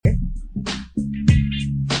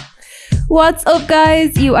What's up,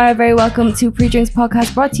 guys? You are very welcome to Pre-Drinks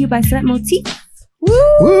Podcast, brought to you by Slight Motif.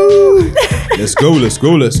 Woo! Let's go.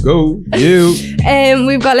 You.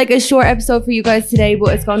 We've got like a short episode for you guys today,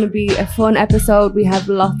 but it's going to be a fun episode. We have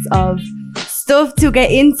lots of stuff to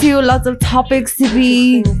get into, lots of topics to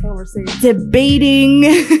be debating.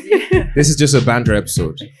 This is just a banter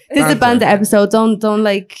episode. This is a banter episode. Don't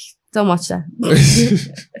watch that.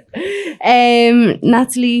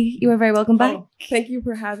 Natalie, you are very welcome back. Thank you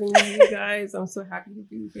for having me, you guys. I'm so happy to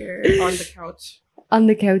be here on the couch. On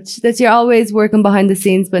the couch. That you're always working behind the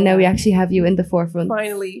scenes, but now we actually have you in the forefront.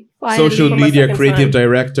 Finally. Social media creative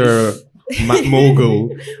director,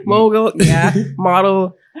 mogul, yeah,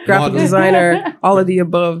 model, graphic designer, all of the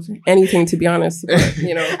above. Anything, to be honest. But,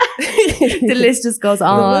 you know, the list just goes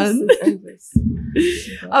on. The list is endless.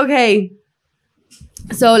 Okay.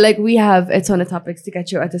 So, like, we have a ton of topics to get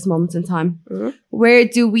through at this moment in time. Mm-hmm. Where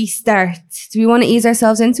do we start? Do we want to ease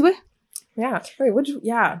ourselves into it? Yeah. Wait,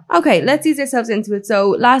 yeah. Okay, let's ease ourselves into it. So,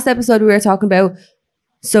 last episode we were talking about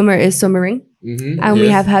summer is summering. Mm-hmm. And we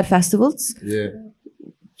have had festivals. Yeah.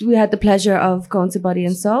 We had the pleasure of going to Body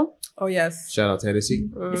and Soul. Oh, yes. Shout out to Hennessy.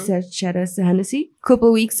 Shout out to Hennessy. A couple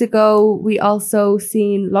of weeks ago, we also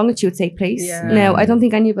seen Longitude take place. Yeah. Now, I don't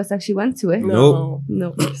think any of us actually went to it. No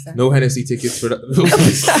Hennessy tickets for that.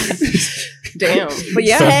 Damn. But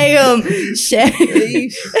yeah. Shame.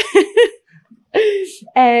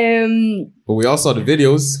 But we all saw the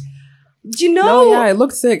videos. Do you know? No, yeah, it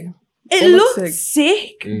looked sick. It looked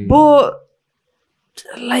sick, but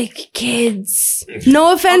like kids.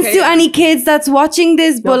 No offense to any kids that's watching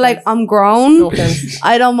this, but like I'm grown. No offense.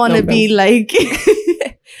 I don't want to be like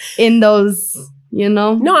in those, you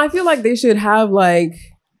know? No, I feel like they should have like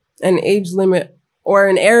an age limit or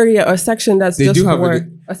an area or section that's they just do have for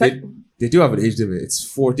they do have an age limit. It's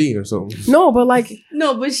 14 or something. No, but like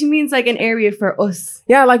but she means like an area for us.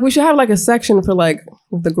 Yeah, like we should have like a section for like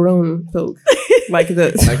the grown folk, like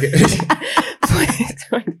the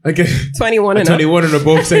like a 21 and 21 and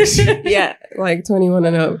above section. Yeah, like 21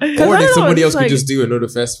 and up. Or then somebody else could just do another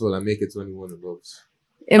festival and make it 21 and above.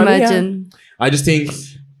 Imagine. I just think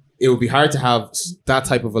it would be hard to have that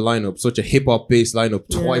type of a lineup, such a hip hop based lineup,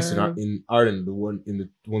 twice in Ireland, the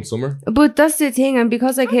one summer. But that's the thing, and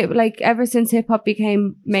because like ever since hip hop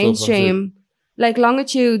became mainstream, like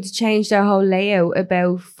Longitude changed their whole layout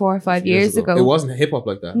about 4 or 5 years ago. It wasn't hip hop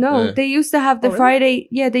like that. No, they used to have the Friday.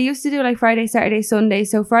 Yeah, they used to do like Friday, Saturday, Sunday.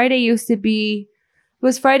 So Friday used to be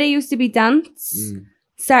dance.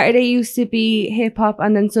 Saturday used to be hip hop,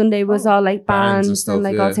 and then Sunday was all like bands and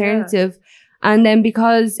like alternative. And then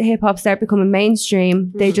because hip hop started becoming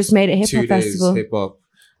mainstream, they just made a hip hop festival. Hip hop.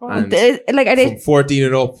 From 14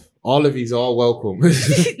 and up, all of these all welcome.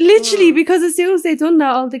 Literally, because as soon as they done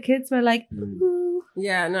that, all the kids were like, ooh.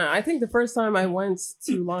 Yeah, no, I think the first time I went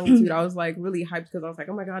to Longitude, I was like really hyped because I was like,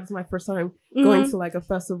 oh my God, it's my first time going to like a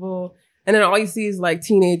festival. And then all you see is like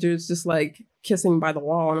teenagers just like kissing by the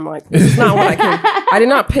wall. And I'm like, this is not what I did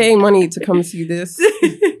not pay money to come see this.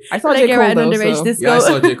 I saw J. Cole though. I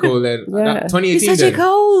saw J. Cole then. 2018 You saw J.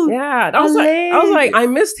 Cole? Yeah. I was like, I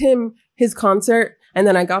missed his concert. And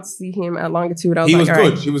then I got to see him at Longitude. He was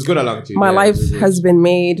good. He was good at Longitude. My life has been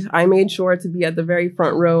made. I made sure to be at the very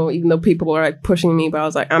front row, even though people were like pushing me. But I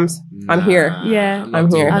was like, I'm here. Yeah, I'm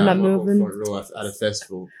here. I'm not moving. Front row at a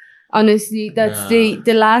festival. Honestly, that's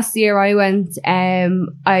the last year I went.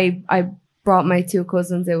 I brought my 2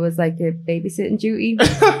 cousins. It was like a babysitting duty.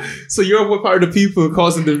 So you're one part of the people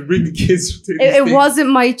causing them to bring the kids to it wasn't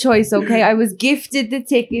my choice, okay? I was gifted the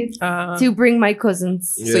ticket to bring my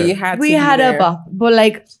cousins. Yeah. So we had a bop, but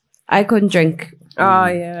like I couldn't drink. Oh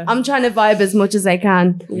yeah. I'm trying to vibe as much as I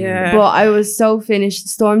can. Yeah. But I was so finished.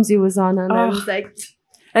 Stormzy was on and I was like,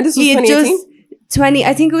 and this was 2018?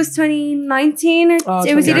 I think it was 2019 or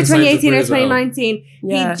it was either 2018 or 2019.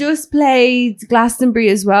 Yeah. He just played Glastonbury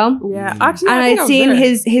as well. Yeah, actually, and I'd seen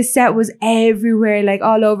his set was everywhere, like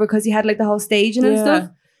all over, because he had like the whole stage and stuff.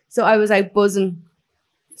 So I was like buzzing,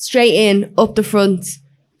 straight in, up the front.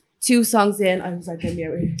 2 songs in, I was like, get me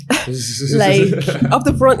out here. Like up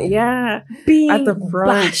the front, being at the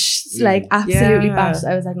front, bashed, like absolutely bashed.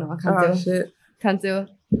 I was like, no, I can't do it. Can't do it.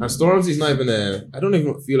 And Stormzy's not even I don't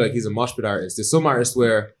even feel like he's a mosh pit artist. There's some artists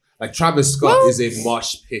where, like Travis Scott is a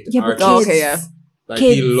mosh pit artist. Like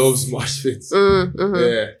kids. He loves mosh pits.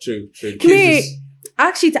 Yeah, true. Come here.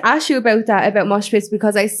 Actually, to ask you about that, about mosh pits,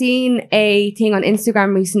 because I seen a thing on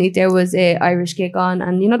Instagram recently. There was a Irish gig on,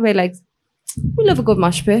 and you know the way, like, we love a good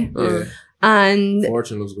mosh pit. Yeah. And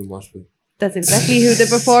Fortune loves a good mosh pit. That's exactly who the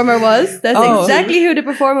performer was. Exactly who the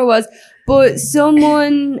performer was. But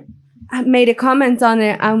someone made a comment on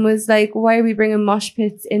it and was like, why are we bringing mosh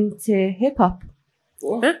pits into hip hop?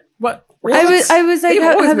 What? I was like,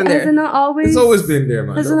 has it not always? It's always been there,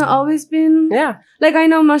 man. Has it not always been? Yeah. Like I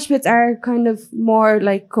know mosh pits are kind of more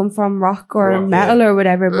like come from rock or metal or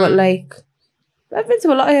whatever, but like I've been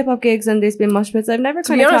to a lot of hip hop gigs and there's been mosh pits. I've never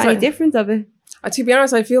kind of thought any difference of it. To be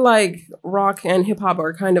honest, I feel like rock and hip hop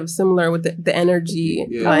are kind of similar with the energy.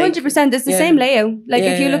 100%. It's the same layout. Like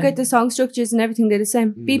if you look at the song structures and everything, they're the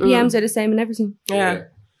same. BPMs are the same and everything. Yeah.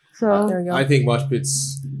 So there you go. I think mosh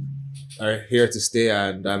pits are here to stay,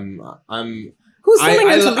 and I'm. Who's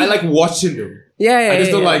I like watching them. Yeah. I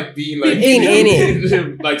just don't like being like in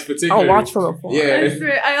it. Like particularly. I'll watch from afar.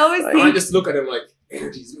 Yeah. I always think. I just look at them like.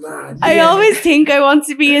 Energy's mad. I always think I want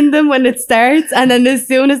to be in them when it starts, and then as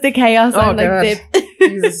soon as the chaos, I'm like, dip.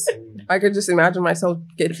 Jesus. I could just imagine myself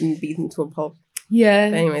getting beaten to a pulp. Yeah.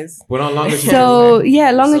 Anyways. But on Longitude. So,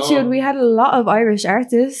 Longitude, we had a lot of Irish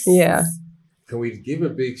artists. Yeah. Can we give a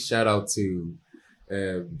big shout out to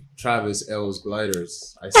Travis L's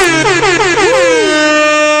Gliders? I see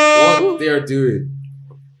what they're doing.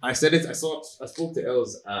 I said it. I spoke to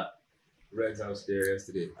Els at Red's house there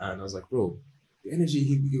yesterday, and I was like, bro, the energy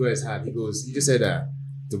you guys had. He just said that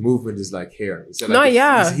the movement is like here. He said like,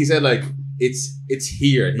 he said like it's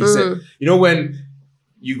here. He said, you know, when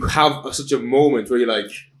you have such a moment where you're like,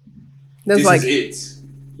 this is it.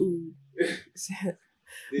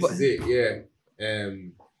 This is it. Yeah.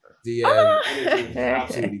 The energy was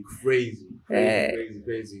absolutely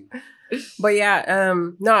crazy. But yeah,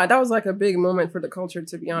 no, that was like a big moment for the culture,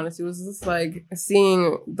 to be honest. It was just like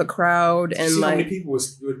seeing the crowd and like how many people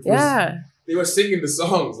they were singing the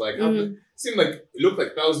songs. Like it seemed like it looked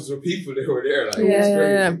like thousands of people that were there. Like it was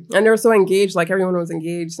crazy. And they were so engaged. Like everyone was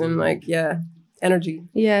engaged and like energy.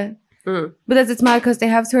 Yeah, but it's mad because they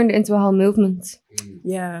have turned it into a whole movement.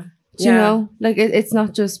 Yeah. Do you know, like it's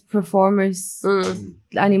not just performers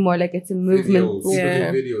anymore. Like it's a movement.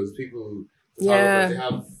 Videos, people. They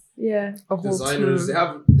have. Yeah, designers. They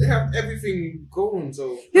have everything going.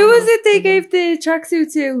 So who was it they gave the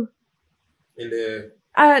tracksuit to? In the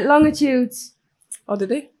Longitude. Oh, did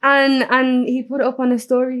they? And he put it up on a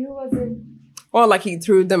story. Who was it? Oh, like he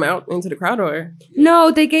threw them out into the crowd, or? No,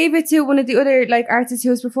 they gave it to one of the other like artists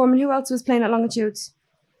who was performing. Who else was playing at Longitude?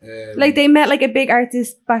 Like they met like a big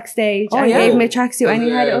artist backstage and gave him a tracksuit and he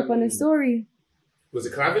had it up on a story. Was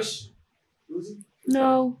it Clavish?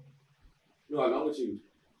 No, at Longitude.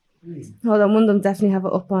 Hold on, one of them definitely have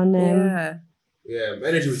it up on. Yeah,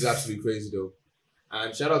 energy was absolutely crazy though,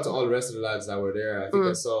 and shout out to all the rest of the lads that were there. I think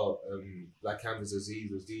I saw Black Canvas Aziz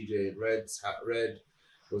was DJ, Red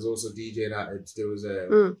was also DJ, and there was a.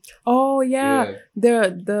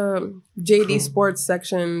 The JD Sports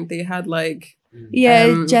section. They had like.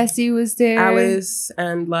 Jesse was there. Alice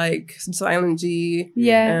and like Silent G.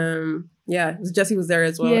 Jesse was there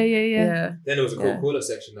as well. Yeah. Then there was a Coca-Cola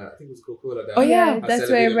section. I think it was Coca-Cola. That's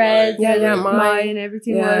where Red, Mine and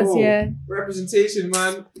everything was. Yeah. Representation,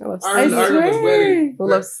 man. Ireland was winning. We'll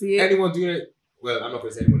love to see it. Anyone doing it? Well, I'm not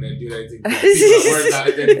going to say anyone doing anything. People that weren't that,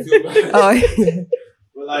 I didn't feel bad.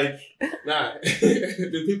 But like, nah,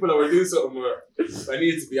 the people that were doing something I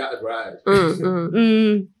needed to be at the bride.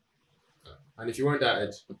 And if you weren't at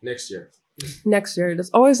it, next year. Next year.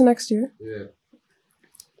 There's always next year. Yeah.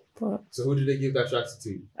 But, so who did they give that tracksuit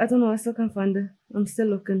to? I don't know. I still can't find it. I'm still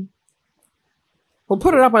looking. We'll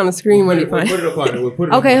put it up on the screen when you find it. We'll put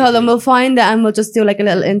it okay, hold on. We'll find it and we'll just do like a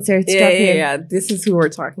little insert. Yeah. This is who we're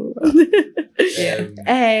talking about. Little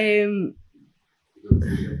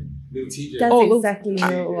TJ. That's exactly who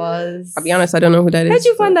it was. I'll be honest, I don't know who that is. How'd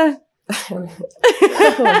you find that?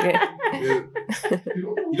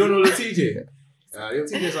 You don't know Little TJ? Little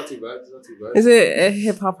TJ is not too bad. It's not too bad. Is it a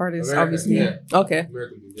hip hop artist? American, obviously. Yeah. Okay.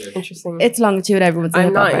 American, yeah. Interesting. It's Longitude. Everyone's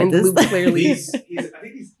I'm not in blue, clearly. I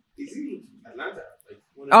think he's in Atlanta.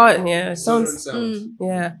 Sounds.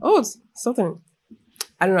 Yeah. Oh, it's Southern.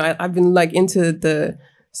 I don't know. I've been like into the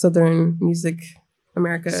Southern music,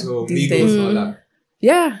 America these days. All that.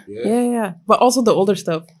 Yeah. But also the older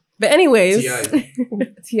stuff. But anyways,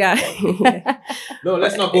 T.I. No,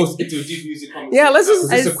 let's not go into a deep music conversation. Yeah, let's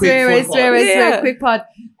just. I swear, quick pod.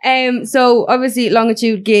 So obviously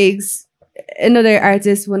Longitude gigs. Another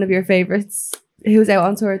artist, one of your favorites, who's out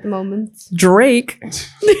on tour at the moment. Drake. What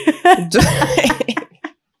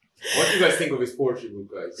do you guys think of his poetry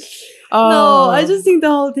book, guys? No, I just think the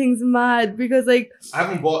whole thing's mad because like I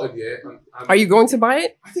haven't bought it yet. Are you going to buy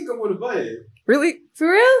it? I think I'm going to buy it. Really?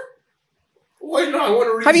 For real? Why not? I want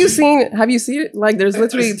to read it. Have you seen it? Like there's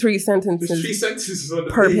literally 3 sentences. There's 3 sentences on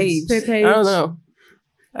the per page. I don't know.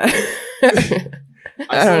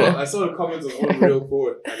 I saw the comments of one real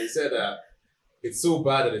poet and he said that it's so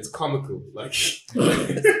bad that it's comical. Like,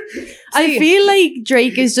 I feel like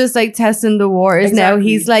Drake is just like testing the waters now.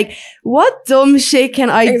 Exactly. He's like, what dumb shit can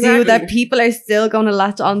I do Exactly. that people are still going to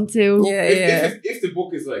latch onto? Yeah, if the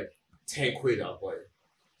book is like 10 quid, I'll buy it.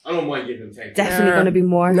 I don't mind giving them 10 quid. Definitely going to be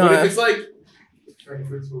more. No. But if it's like 10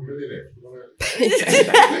 quid to a millionaire,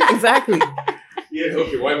 exactly. yeah,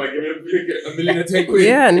 okay, why am I giving a million and 10 quid?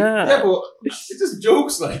 Yeah, nah. Yeah, but it's just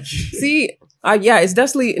jokes, like. See, yeah, it's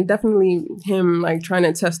definitely him like trying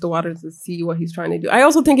to test the waters to see what he's trying to do. I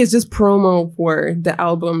also think it's just promo for the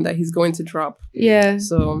album that he's going to drop. Yeah.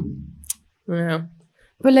 So, yeah.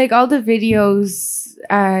 But like all the videos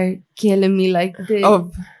are killing me. Like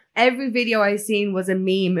every video I seen was a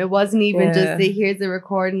meme. It wasn't even just here's the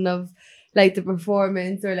recording of like the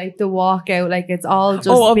performance or like the walkout. Like it's all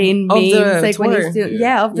just being memes. Like tour. when he's doing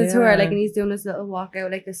of the tour. Yeah. Like and he's doing this little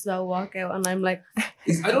walkout, like the slow walkout, and I'm like,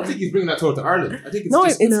 I don't think he's bringing that tour to Ireland. I think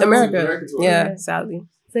it's America. American tour. Yeah, sadly.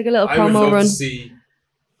 It's like a little I would promo love run. to see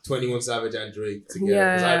 21 Savage and Drake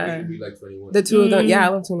together because I really be like 21. The two of them. Yeah, I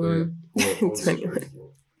love 21. Yeah. 21.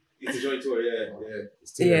 It's a joint tour, yeah.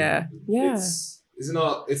 It's two Yeah. Yeah. It's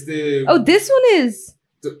not. It's the. Oh, this one is.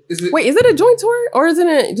 Is it? Wait, is it a joint tour or isn't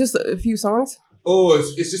it just a few songs? Oh,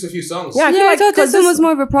 it's just a few songs. Yeah, I thought this one was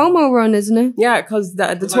more of a promo run, isn't it? Yeah, because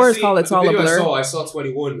the tour is called It's All a Blur. I saw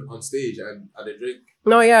 21 on stage and at a Drake.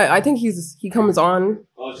 No, yeah, I think he comes on.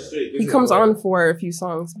 Oh, it's just Drake. He comes on for a few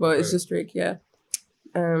songs, but it's just Drake. Yeah.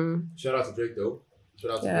 Shout out to Drake though.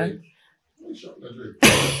 Shout out to Drake.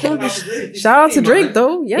 Shout out to Drake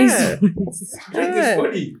though. Yeah. Drake is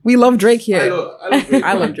funny. We love Drake here. I love Drake.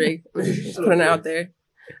 I love Drake. Just putting it out there.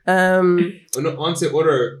 On to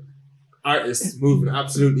other artists moving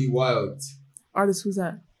absolutely wild. Artist, who's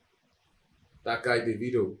that? That guy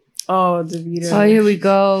Davido. Oh, Davido. Oh, here we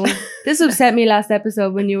go. This upset me last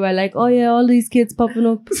episode when you were like, "Oh yeah, all these kids popping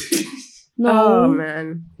up." No, Oh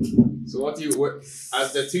man. So what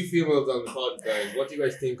as the two females on the pod, guys, what do you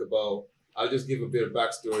guys think about? I'll just give a bit of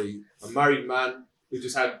backstory. A married man who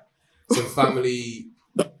just had some family,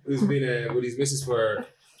 who's been with his missus for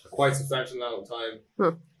a quite substantial amount of time.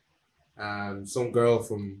 Some girl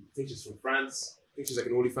from, I think she's from France. I think she's like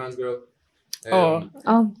an OnlyFans girl. Oh,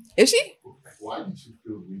 Is she? Why did she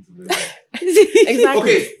feel me today? Exactly.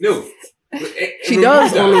 Okay, no. She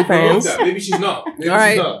does OnlyFans. Maybe she's not. Maybe All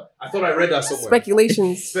right. she's not. I thought I read that somewhere.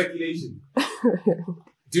 Speculation.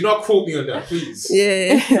 Do not quote me on that, please.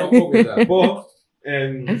 Yeah. Don't quote me on that. But,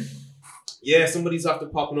 yeah, somebody's after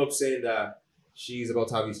popping up saying that she's about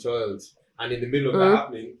to have his child. And in the middle of that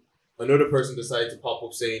happening, another person decided to pop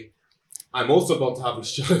up saying, I'm also about to have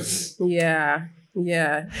his child. Yeah.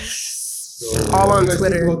 Yeah. So, All on what do you guys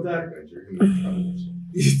Twitter. think about that?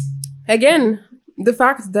 Again, the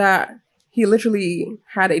fact that he literally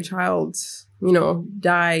had a child,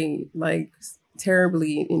 die like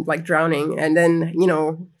terribly, like drowning, and then,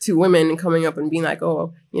 two women coming up and being like,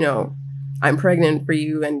 oh, I'm pregnant for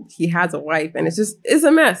you, and he has a wife, and it's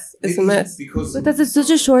a mess. It's a mess. but that's such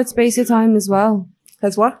a short space of time as well.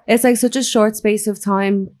 That's what? It's like such a short space of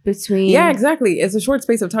time between. Yeah, exactly. It's a short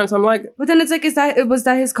space of time. So I'm like, But then it's like, was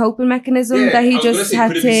that his coping mechanism that he just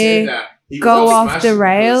had to He go was off the smashing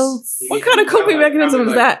rails? because he What needed kind of to have, coping mechanism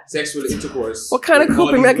having, is that? Sexual intercourse. What kind of with all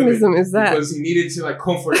coping these mechanism women is that? Because he needed to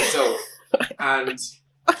comfort himself, and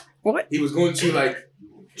What? he was going through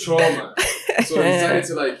trauma, so he decided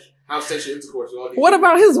to have sexual intercourse with all these. What women.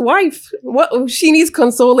 about his wife? What? She needs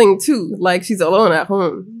consoling too. Like she's alone at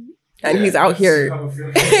home, and he's out here.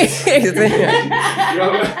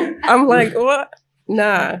 I'm like, what?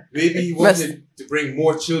 Nah. Maybe he wanted to bring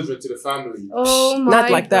more children to the family. Oh my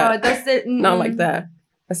Not like God, that. that's it. Not like that.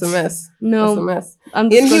 That's a mess. No. That's a mess. I'm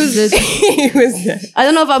And he was, disgusted. he was I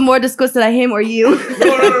don't know if I'm more disgusted at him or you. No.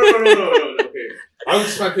 Okay, I'm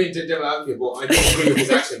just trying to play devil advocate, but I disagree with his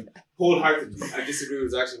action wholeheartedly. I disagree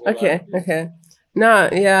with his action wholeheartedly. Okay. Nah,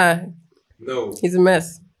 yeah. No. He's a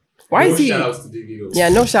mess. Why no is he? shout outs to Davido. Yeah,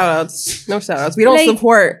 no shout outs. No shout outs. We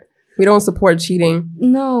don't support cheating.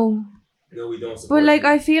 No. No, we don't support But him.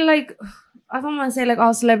 I feel like, I don't want to say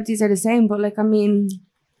all celebrities are the same, but I mean,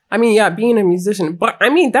 yeah, being a musician, but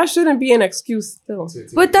that shouldn't be an excuse still.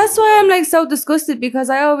 but that's why I'm so disgusted, because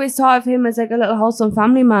I always thought of him as a little wholesome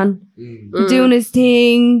family man, doing his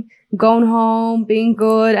thing, going home, being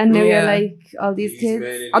good, and now you're all these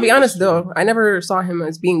kids. I'll be honest though, I never saw him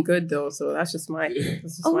as being good though, so that's just my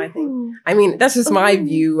my thing. I mean, that's just my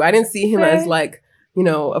view. I didn't see him as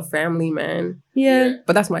a family man. Yeah.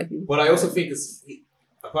 But that's my view. But I also think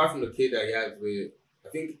apart from the kid that he has with, I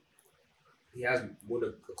think he has a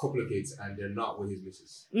couple of kids and they're not with his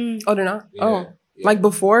missus. Oh, they're not? Yeah, Oh. yeah. Like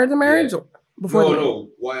before the marriage? Yeah. Before No.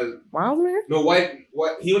 Wildman? No,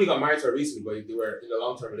 he only got married to her recently, but they were in a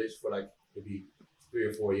long-term relationship for like maybe 3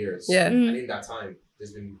 or 4 years. Yeah. And in that time,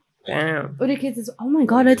 there's been Damn. Other kids is, oh my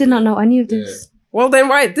God, I did not know any of this. Well, then,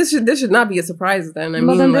 right? This should not be a surprise then. I Well,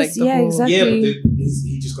 mean, then like this- the yeah, whole, exactly. Yeah,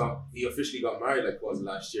 but he officially got married like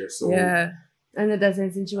last year. So Yeah. And then that's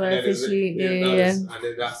since you were and then officially, and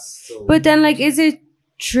then that's so. But then, like, is it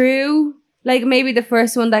true? Like, maybe the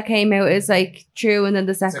first one that came out is like true, and then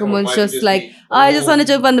the second one's might just just like, be, I just want to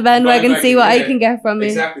jump on the bandwagon, see what I can get from it.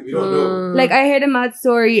 Exactly, we don't know. Like, I heard a mad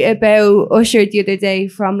story about Usher the other day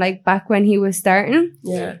from like back when he was starting.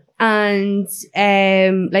 Yeah. And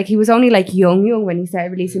like he was only like young when he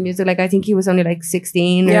started releasing music. Like I think he was only like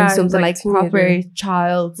 16 or Yeah, he was, something, like, like proper teenager.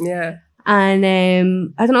 child. Yeah. And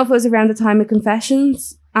I don't know if it was around the time of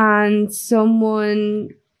Confessions, and someone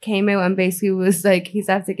came out and basically was like, he's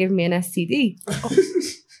after giving me an STD.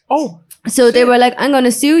 Oh. So they were like, I'm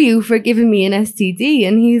gonna sue you for giving me an STD,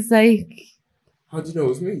 and he's like, How do you know it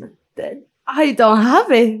was me? I don't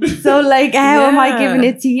have it. So like, how am I Yeah. giving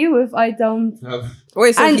it to you if I don't?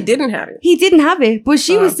 Wait, so And- he didn't have it? He didn't have it, but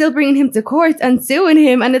she was still bringing him to court and suing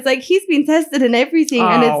him. And it's like, he's been tested and everything.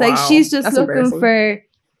 And Oh, it's like, wow. she's just That's looking embarrassing. for.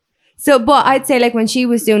 So, but I'd say like when she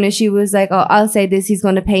was doing it, she was like, oh, I'll say this. He's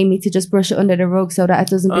going to pay me to just brush it under the rug so that it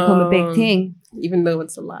doesn't become a big thing. Even though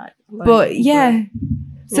it's a lot. Like, But yeah.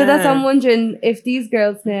 So that's, Yeah. I'm wondering if these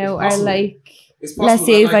girls now It's are possible. like, It's possible. let's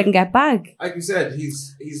see if like, I can get back. Like you said,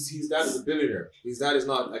 his dad is a billionaire. His dad is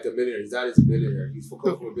not like a millionaire. His dad is a billionaire. He's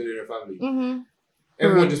come from a billionaire family. Mm-hmm.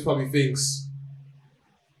 Everyone just probably thinks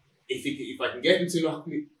if I can get him to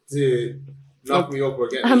knock me up or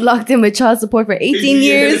get I'm me, locked in with child support for 18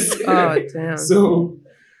 years. Oh, damn. So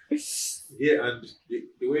yeah, and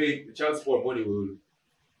the way the child support money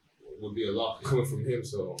will be a lot coming from him.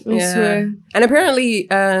 So I swear. And apparently,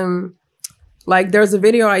 like there's a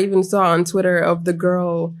video I even saw on Twitter of the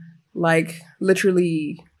girl, like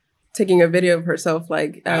literally taking a video of herself,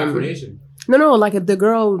 like affirmation. no, like the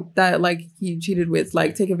girl that like he cheated with,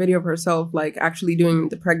 like take a video of herself, like actually doing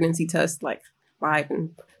the pregnancy test, like live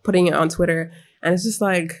and putting it on Twitter, and it's just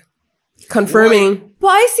like confirming. But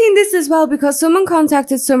I seen this as well because someone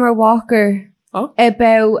contacted Summer Walker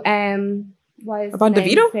about why is About the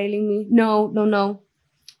name Davido? failing me? No.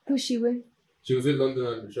 Who's she with? She was with London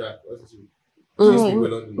on the track, wasn't she? Oh, She used to be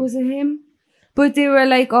with London. was it him? But they were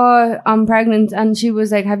like, oh, I'm pregnant. And she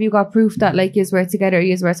was like, have you got proof that like yous were together,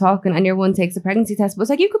 yous were talking, and your one takes a pregnancy test? But it's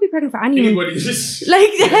like, you could be pregnant for anyone. Anybody just Like,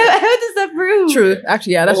 how does that prove? True,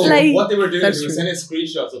 actually, yeah, that's Oh, true. Like- what they were doing, That's they were true. sending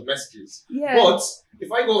screenshots of messages. Yeah. But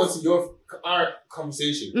if I go into our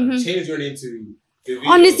conversation and Mhm. change your name to Davido,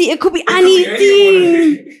 Honestly, it could be it could be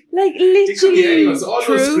anything. anyone. Like, It could be anyone. literally. So all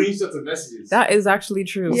those True. screenshots of messages. That is actually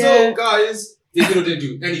true. Yeah. So guys, Davido didn't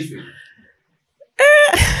do anything.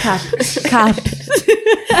 Cap.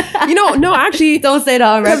 You know, no, actually, Don't say that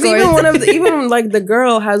on because record. even like the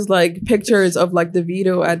girl has like pictures of like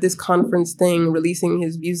Davido at this conference thing releasing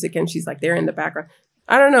his music, and she's like there in the background.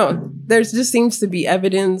 I don't know. There's just seems to be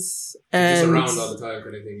evidence, Just and around all the time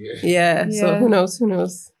kind of thing. Yeah. yeah. So Yeah. who knows? Who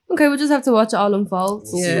knows? Okay, we'll just have to watch it all unfold.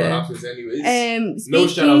 We'll see what Yeah. happens anyways. No No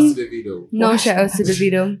shout outs to Davido. No shout outs to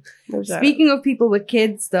Davido. No doubt. Speaking of people with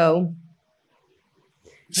kids, though,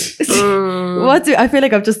 Mm. I feel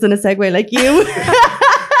like I've just done a segue like you.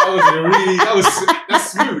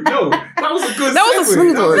 That's smooth. No, that was a good That was a segue.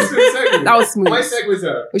 smooth That was one. a good segue. That was smooth. My segues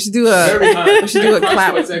are We should do very a hard. we should do a My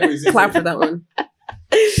clap segues is- clap for that one.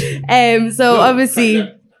 So No, obviously,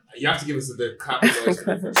 you have to give us the clap noise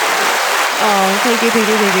for the first. oh, thank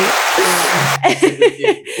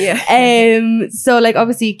you. Yeah, So like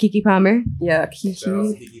obviously Kiki Palmer. yeah. Shout out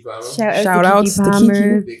to Kiki. Kiki Palmer. Shout outs to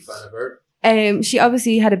Kiki. Big fan of her. She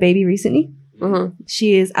obviously had a baby recently. Mhm.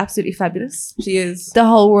 She is absolutely fabulous. She is. The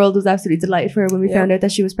whole world was absolutely delighted for her when we Yeah. found out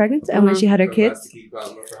that she was pregnant and when Mhm. she had her Congrats kids. to Kiki Palmer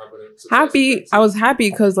for having a successful Happy. pregnancy. I was happy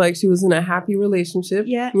because like she was in a happy relationship.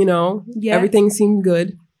 Yeah. You know. Yeah. Everything seemed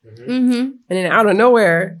good, Mhm. Mm-hmm. and then out of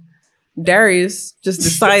nowhere, Darius just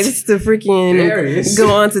decides to freaking Darius.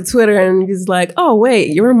 go onto Twitter and he's like, "Oh wait,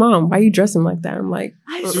 you're a mom. Why are you dressing like that?" I'm like,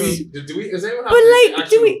 Does anyone have But the like,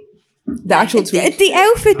 do we? the actual tweet. The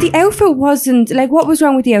outfit wasn't like. What was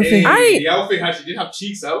wrong with the outfit? Hey, the outfit she did have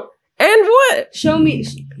cheeks out. And what? Show me.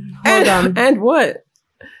 Hold on. And what?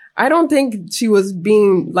 I don't think she was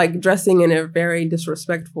being like dressing in a very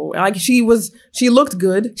disrespectful. Like she looked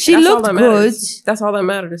good. She That's all looked that good. matters. That's all that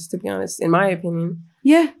matters, to be honest, in my opinion.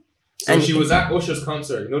 Yeah. So And- she was at Usher's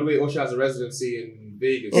concert. You know the way Usher has a residency in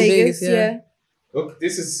Vegas. Hey. Vegas. Vegas, yeah. Yeah. Look,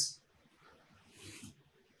 this is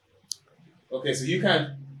okay. So you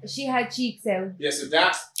can, She had cheeks out. yeah. So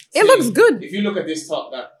that It looks good. If you look at this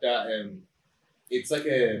top, that it's like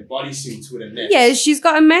a bodysuit with a net. Yeah, she's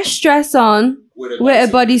got a mesh dress on with with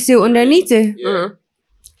a bodysuit underneath it. Yeah.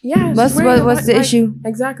 Yeah. What's the issue?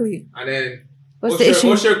 Exactly. And then What's the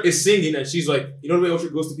issue? Usher is singing and she's like, you know the way Usher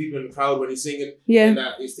goes to people in the crowd when he's singing? Yeah. And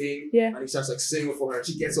that his thing? Yeah. And he starts like singing for her and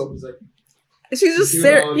she gets up and he's like, She's just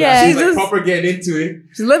Yeah. She's She's like just proper getting into it.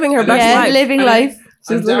 she's living her best life. living And life.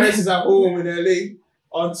 And Darius is at home in LA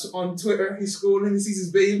on Twitter. He's scrolling, he sees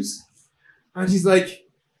his babes. And she's like,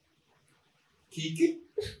 Kiki?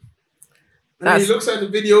 And then he looks at the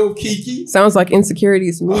video of Kiki. Sounds like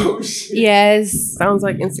insecurities to me. Oh shit. Yes. Sounds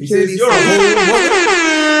like He says, insecurities. you're a whole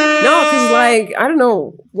woman. No, because like I don't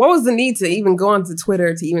know what was the need to even go onto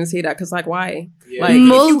Twitter to even say that. Because like why? Yeah. Like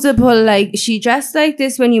Multiple, like, she dressed like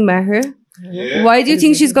this when you met her. Yeah. Why do you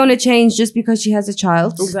think she's going to change just because she has a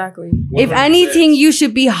child? exactly. If 100%. anything, you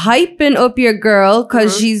should be hyping up your girl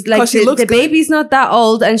because she's like, 'Cause she the looks good. baby's not that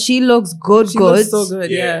old and she looks good. She looks so good.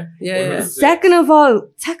 Yeah. Yeah. 100%. Second of all,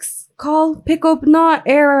 text, call, pick up, not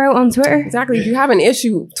air her out on Twitter. Exactly. If you have an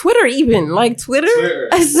issue, Twitter even like Twitter.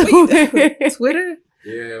 I swear. Twitter.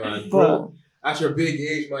 Yeah, man. Bro. Bro, at your big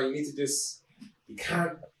age, man, you need to just, you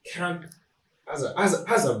can't, as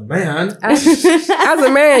a man, As a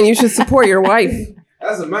man, you should support your wife.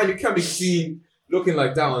 as a man, you can't be seen looking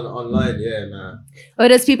like that online. Yeah, man. Oh,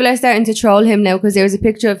 those people are starting to troll him now because there was a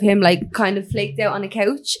picture of him like kind of flaked out on a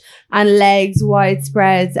couch and legs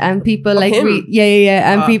widespread and people like him?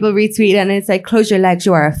 and people retweet and it's like, close your legs,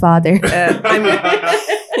 you are a father.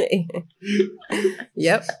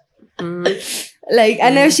 Yep. Mm. Like,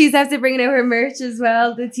 and now she's after bringing out her merch as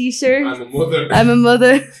well, the t-shirt. I'm a mother. I'm a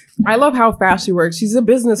mother. I love how fast she works. She's a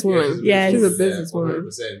businesswoman. Yes. She's a businesswoman.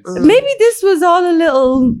 100%. Maybe this was all a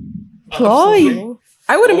little ploy.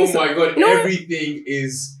 I wouldn't Oh be. my god! You know what? Everything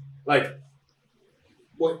is like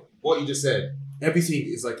what you just said. Everything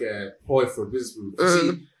is like a ploy for a business group. You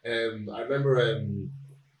see, I remember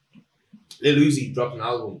Lil Uzi dropped an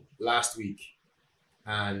album last week,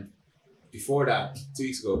 and before that, 2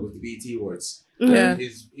 weeks ago, with the BET Awards, Yeah.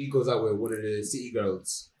 he goes out with one of the City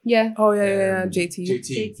Girls, Yeah. Oh yeah. JT.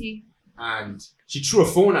 JT, and she threw a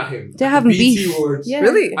phone at him. They're at having the BET beef. Awards, Yeah.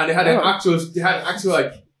 Really? and they had an actual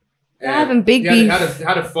like. They're having big they beef.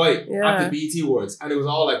 had a fight Yeah. at the BET Awards, and it was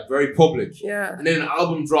all like very public. Yeah. And then an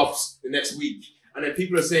album drops the next week, and then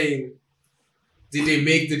people are saying, "Did they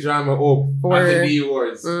make the drama up at the BET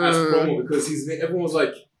Awards as promo?" Because everyone was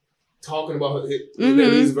like talking about Lil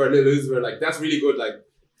Uzi, like that's really good, like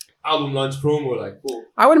album launch promo, like cool.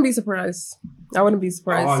 I wouldn't be surprised. I wouldn't be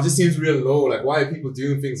surprised. Oh, it just seems real low. Like, why are people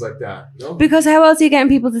doing things like that? You know? Because how else are you getting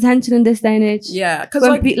people's attention in this day and age? Yeah, because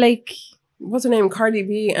When like, what's her name? Cardi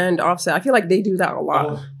B and Offset. I feel like they do that a lot.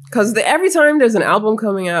 Oh. Because every time there's an album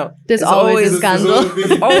coming out, there's it's always a there's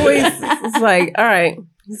scandal. always it's like, all right,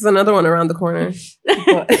 this is another one around the corner.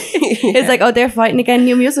 It's like, oh, they're fighting again.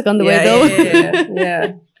 New music on the way though.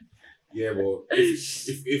 Yeah. Yeah, well,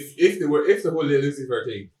 if the whole Lil Uzi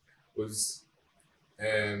thing was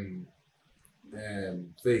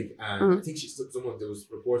fake, and I think someone there was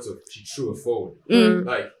reports of she threw a phone.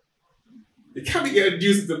 Like, you can't be getting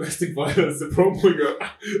used to domestic violence to promo your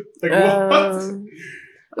like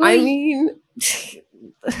what? I mean,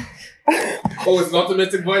 Oh, it's not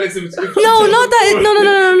domestic violence. No, not that.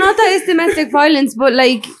 No, not that it's domestic violence, but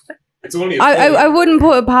like, It's only. I wouldn't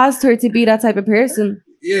put it past her to be that type of person.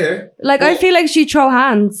 Yeah. Like, I feel like she'd throw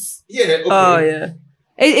hands. Yeah. Okay. oh yeah.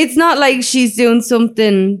 It's not like she's doing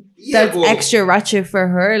something Yeah, that's but- extra ratchet for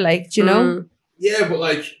her. Like, do you know? Yeah, but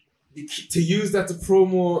like to use that to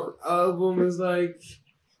promo album is like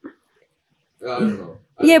I don't know.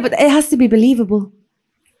 Yeah, but it has to be believable.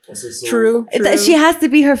 Also, so- True. She has to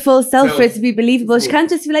be her full self for it to be believable. She can't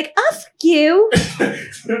just be like, "Oh, fuck you."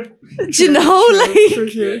 Do you know? Like,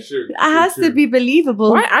 Yeah, sure. it has to be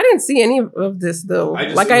believable. Why? I didn't see any of this though. I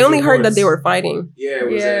just Like saw I the only heard that reports. they were fighting. Yeah,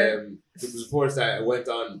 it was. Yeah. There was reports that went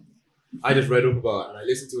on. I just read up about, and I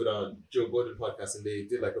listened to it on Joe Budden podcast, and they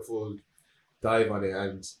did like a full dive on it,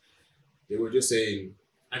 and they were just saying.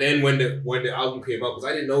 And then when the album came out, because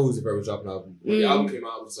I didn't know Lucifer was dropping an album. When the album came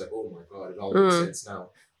out, I was like, oh my god, it all makes sense now.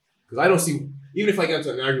 Because I don't see, even if I get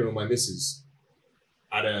into an argument with my missus,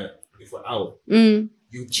 if we're out,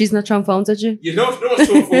 She's not throwing phones at you. you know what's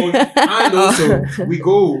your phone, and also we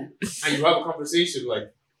go and you have a conversation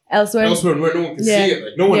like Elsewhere. where no one can Yeah. see it,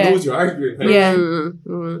 like no one Yeah. knows you're arguing. Like, Yeah.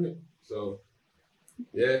 So,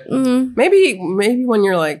 yeah. Maybe when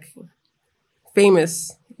you're like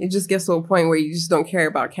famous, it just gets to a point where you just don't care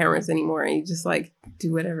about cameras anymore, and you just like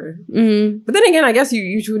do whatever. But then again, I guess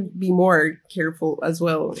you should be more careful as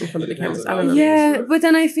well in front of the cameras. I don't know. Yeah, but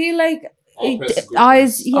then I feel like All press is good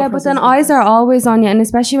eyes. press. Yeah, All but press then is good eyes press. are always on you, and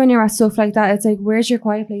especially when you're at stuff like that, it's like, where's your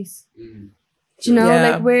quiet place? Do you know,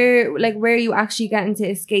 Yeah. where you actually getting to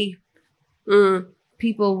escape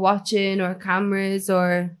people watching or cameras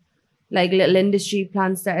or like little industry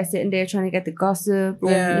plants that are sitting there trying to get the gossip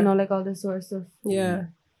and, you know, like all this sort of stuff. Yeah.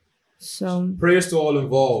 So prayers to all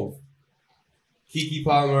involved. Kiki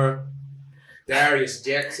Palmer, Darius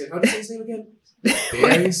Jackson. How do you say his name again?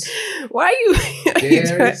 Darius. Why are you?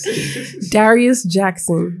 Darius. Darius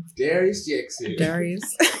Jackson. Darius Jackson.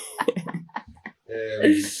 Darius.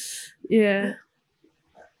 yeah.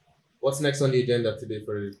 What's next on the agenda today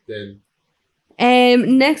for then?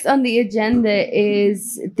 Next on the agenda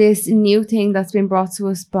is this new thing that's been brought to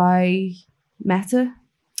us by Meta.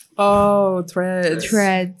 Oh, Threads.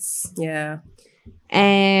 Threads. Yeah.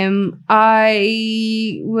 I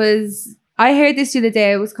heard this the other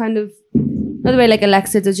day. It was kind of, by the way, like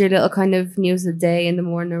Alexa does your little kind of news of the day in the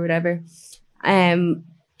morning or whatever.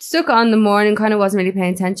 Stuck on the morning, kind of wasn't really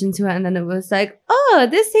paying attention to it, and then it was like, oh,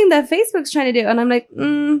 this thing that Facebook's trying to do, and I'm like,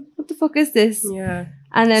 what the fuck is this? Yeah.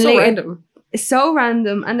 And then So later, random. so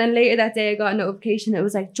random. And then later that day, I got a notification. It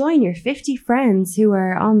was like, join your 50 friends who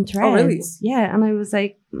are on Threads. Oh, really? Yeah, and I was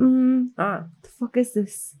like, what the fuck is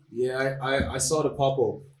this? Yeah, I saw the pop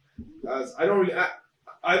up. I don't really.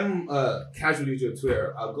 I'm a casual user of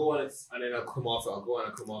Twitter. I'll go on it and then I'll come off it. I'll go on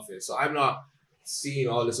and come off it. So I'm not seeing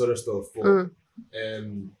all this other stuff. But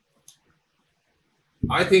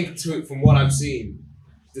I think from what I'm seeing,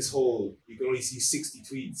 this whole you can only see 60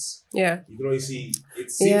 tweets. Yeah. You can only see.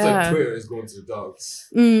 It seems like Twitter is going to the dogs.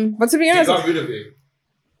 But to be honest, they got rid of it.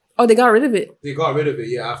 Oh, they got rid of it. They got rid of it.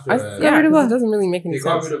 Yeah, after. It doesn't really make any sense.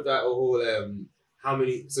 sense. They got rid of that whole how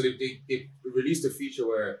many. So they released a feature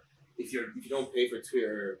where if you don't pay for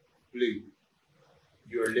Twitter Blue,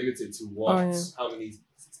 you're limited to how many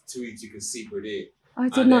tweets you can see per day. I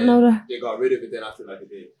did not know that. They got rid of it then after like a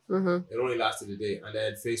day. Mm-hmm. It only lasted a day, and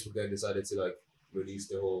then Facebook then decided to like release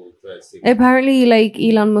the whole Threads thing. Apparently, like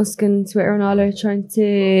Elon Musk and Twitter and all are trying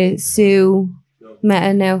to sue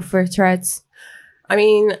Meta now for Threads. I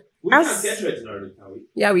mean, we can't get Threads in Ireland, can we?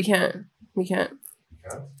 Yeah, we can't. We can't.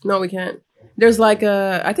 No, we can't. There's like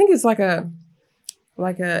I think it's like a.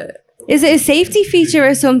 Is it a safety feature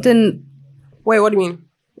or something? Wait, what do you mean?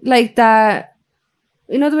 Like that,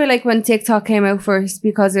 you know the way like when TikTok came out first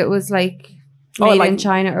because it was like made in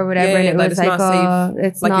China or whatever, and it was like,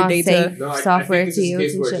 it's like not your data. safe software to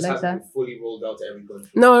use and shit like that. Fully rolled out to every country.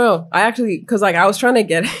 No, I actually, because like I was trying to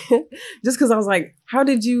get it, just because I was like, how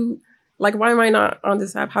did you, like, why am I not on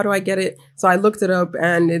this app? How do I get it? So I looked it up,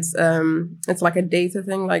 and it's like a data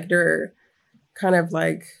thing. Like they're kind of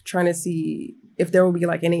like trying to see if there will be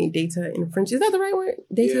like any data infringement. Is that the right word?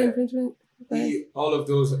 Data infringement? All of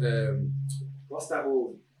those, what's that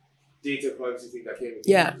whole data privacy thing that came in?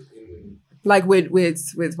 Yeah. Like with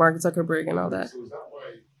Mark Zuckerberg and all that. So is that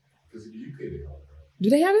why? Because in the UK they have that. Do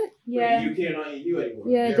they have it? Yeah. In the UK and not EU anymore.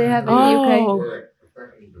 Yeah, they have it in the UK. Like,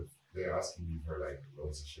 apparently they're asking you for like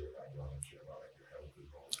loads of shit like about like your health and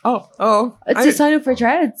all. Oh. To sign up for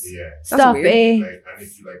Threads? Yeah. Stop weird. it. Like, and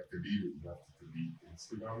if you like delete it, you have to delete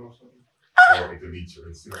Instagram or something. Or it deletes your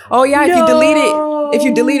Instagram. Oh yeah, if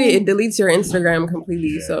you delete it, it deletes your Instagram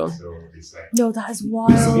completely. Yeah, so it's like, No, that is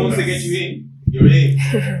wild. So once they get you in, you're in.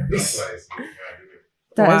 that's why it's, you can't do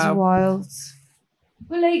it. That is wild.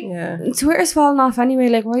 But like, Twitter's falling off anyway.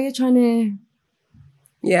 Like, why are you trying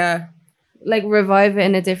to like revive it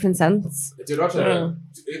in a different sense? Dude,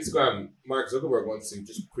 Instagram, Mark Zuckerberg wants to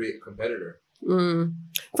just create a competitor.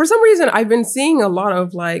 For some reason, I've been seeing a lot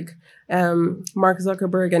of like Mark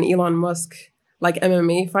Zuckerberg and Elon Musk like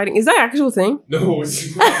MMA fighting. Is that an actual thing? No,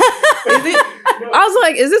 it's not. Is it? I was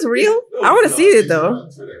like, is this real? No, I want to see it though.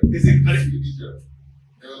 Is it?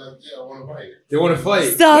 Yeah, I want to fight. They want to fight.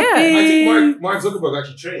 Stop Yeah. it. I think Mark Zuckerberg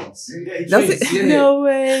actually trains. Yeah, he Does trains. it? Yeah. No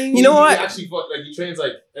way. You know what? He actually fought, like he trains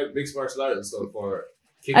like mixed martial arts and stuff for.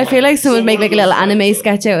 I feel like someone would make like a little anime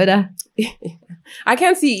sketch out of that. I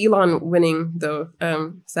can't see Elon winning though.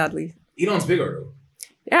 Sadly. Elon's bigger though.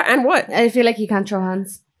 Yeah, and what? I feel like he can't throw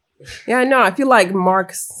hands. Yeah, no, I feel like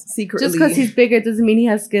Mark's secretly. Just because he's bigger doesn't mean he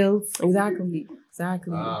has skills. Exactly.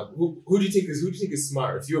 Who do you think is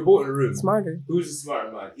smarter? If you were both in a room, Smarter. Who's the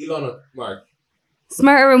smarter man? Elon or Mark?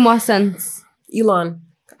 Smarter in what sense? Elon.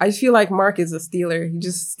 I just feel like Mark is a stealer. He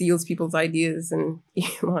just steals people's ideas, and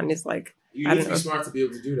Elon is like. You need to be smart to be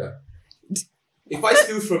able to do that. If I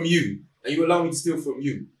steal from you and you allow me to steal from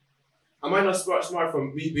you, am I not smart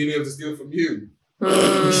from me being able to steal from you?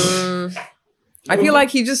 I feel like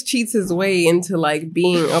he just cheats his way into like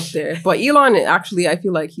being up there. But Elon, actually, I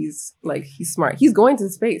feel like he's smart. He's going to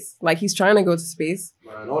space. Like he's trying to go to space.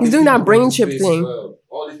 Man, he's doing that brain chip thing. Well.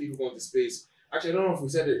 All these people going to space. Actually, I don't know if we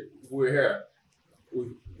said it. If we were here.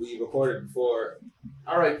 we recorded before.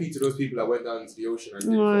 R.I.P. to those people that went down into the ocean and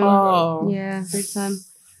did Oh. Yeah, big time.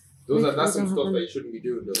 That's some stuff that you shouldn't be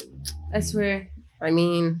doing though. I swear. I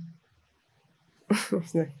mean,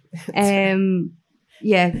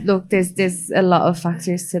 Yeah, look, there's a lot of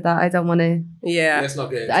factors to that. I don't want to. yeah. Let's not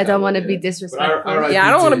get into I don't that want to one, be yeah. disrespectful. But R.I.P. Yeah,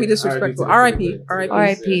 I don't want to to- be disrespectful. R.I.P. R.I.P.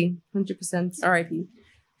 R.I.P. 100%. R.I.P.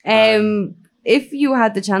 If you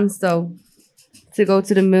had the chance though to go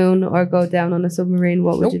to the moon or go down on a submarine,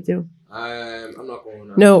 what would you do? I'm not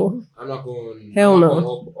going. No. I'm not going. Hell I'm no. not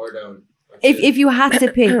going up or down. That's it. If you had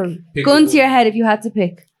to pick, Pick gun a to your head. If you had to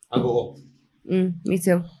pick, I'll go up. me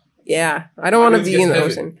too. Yeah, I don't want to I be need in to the get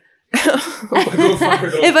ocean. I go far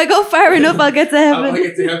enough. If I go far enough, I'll get to I heaven. might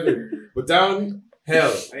get to heaven, but down,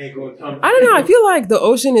 hell, I ain't going down. I don't know. I feel like the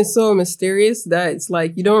ocean is so mysterious that it's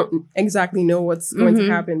like you don't exactly know what's going to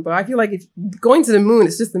happen. But I feel like if going to the moon,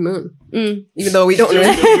 it's just the moon. Even though we don't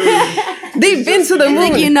know. They've been to the moon.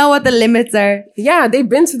 Like, you know what the limits are. Yeah, they've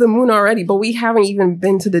been to the moon already, but we haven't even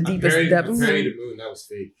been to the deepest depths. Apparently the moon, that was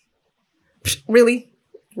fake. Really?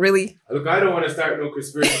 Really? Look, I don't want to start no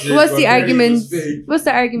conspiracy. theories, What's but the apparently it argument? was fake. What's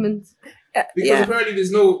the argument? Because Yeah. apparently there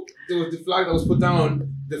was the flag that was put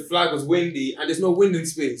down, the flag was windy, and there's no wind in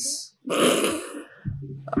space.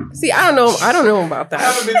 See, I don't know. I don't know about I that.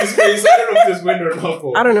 haven't been to space, I don't know if there's wind or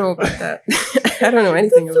not. I don't know about that. I don't know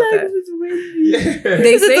anything about that. Yeah.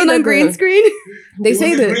 They Is it say done that on green the- screen? They It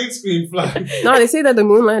say was a that green screen flag. no, they say that the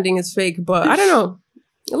moon landing is fake, but I don't know.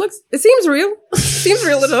 It seems real. Seems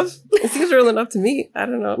real enough. It seems real enough to me. I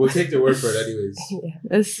don't know. We'll take their word for it anyways.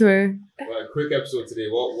 I swear. Well, quick episode today.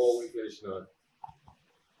 What were we finishing on?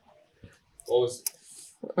 What was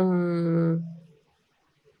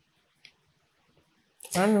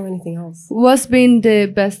I don't know anything else. What's been the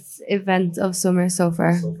best event of summer so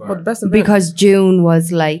far? so far? What the best event? Because June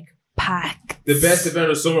was like packed. The best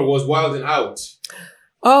event of summer was Wild and Out.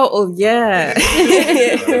 Oh yeah.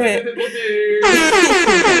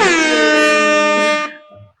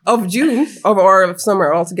 Of June or of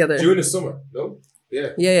summer altogether. June is summer, no? Yeah.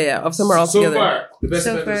 Yeah. Of summer So altogether. far, the best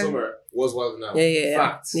So event far. of summer was Wild and Out. Yeah.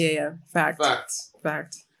 Fact. Yeah. Fact.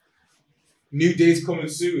 Fact. New dates coming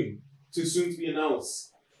soon. Too soon to be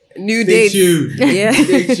announced. New Stay dates. tuned. Yeah.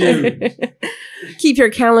 Stay tuned. Keep your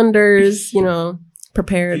calendars,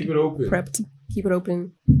 prepared. Keep it open. Prepped. Keep it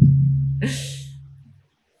open.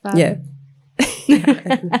 Fab. Yeah.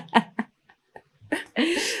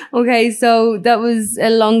 Okay, so that was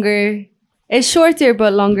a shorter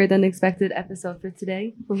but longer than expected episode for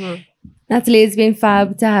today. Mhm. Natalie, it's been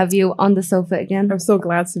fab to have you on the sofa again. I'm so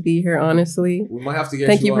glad to be here, honestly. We might have to get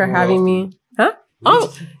Thank you on for more having often. me. Huh?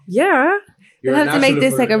 Oh, yeah. You're We'll a have to make natural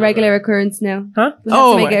this for like the a regular camera. occurrence now. Huh? We'll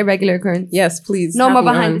have to make it a regular occurrence. Yes, please. No have more me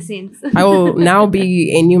behind on. the scenes. I will now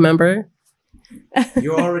be a new member.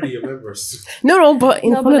 You're already a member. No, but in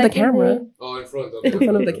No, front but of the like camera. Oh, in front. In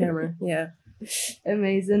front of the camera. Yeah.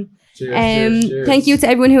 Amazing. Cheers. Thank you to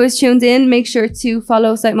everyone who has tuned in. Make sure to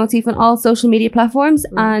follow Slight Motif on all social media platforms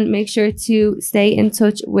and make sure to stay in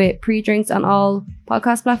touch with Pre-Drinks on all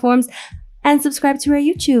podcast platforms and subscribe to our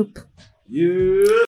YouTube. Yeah.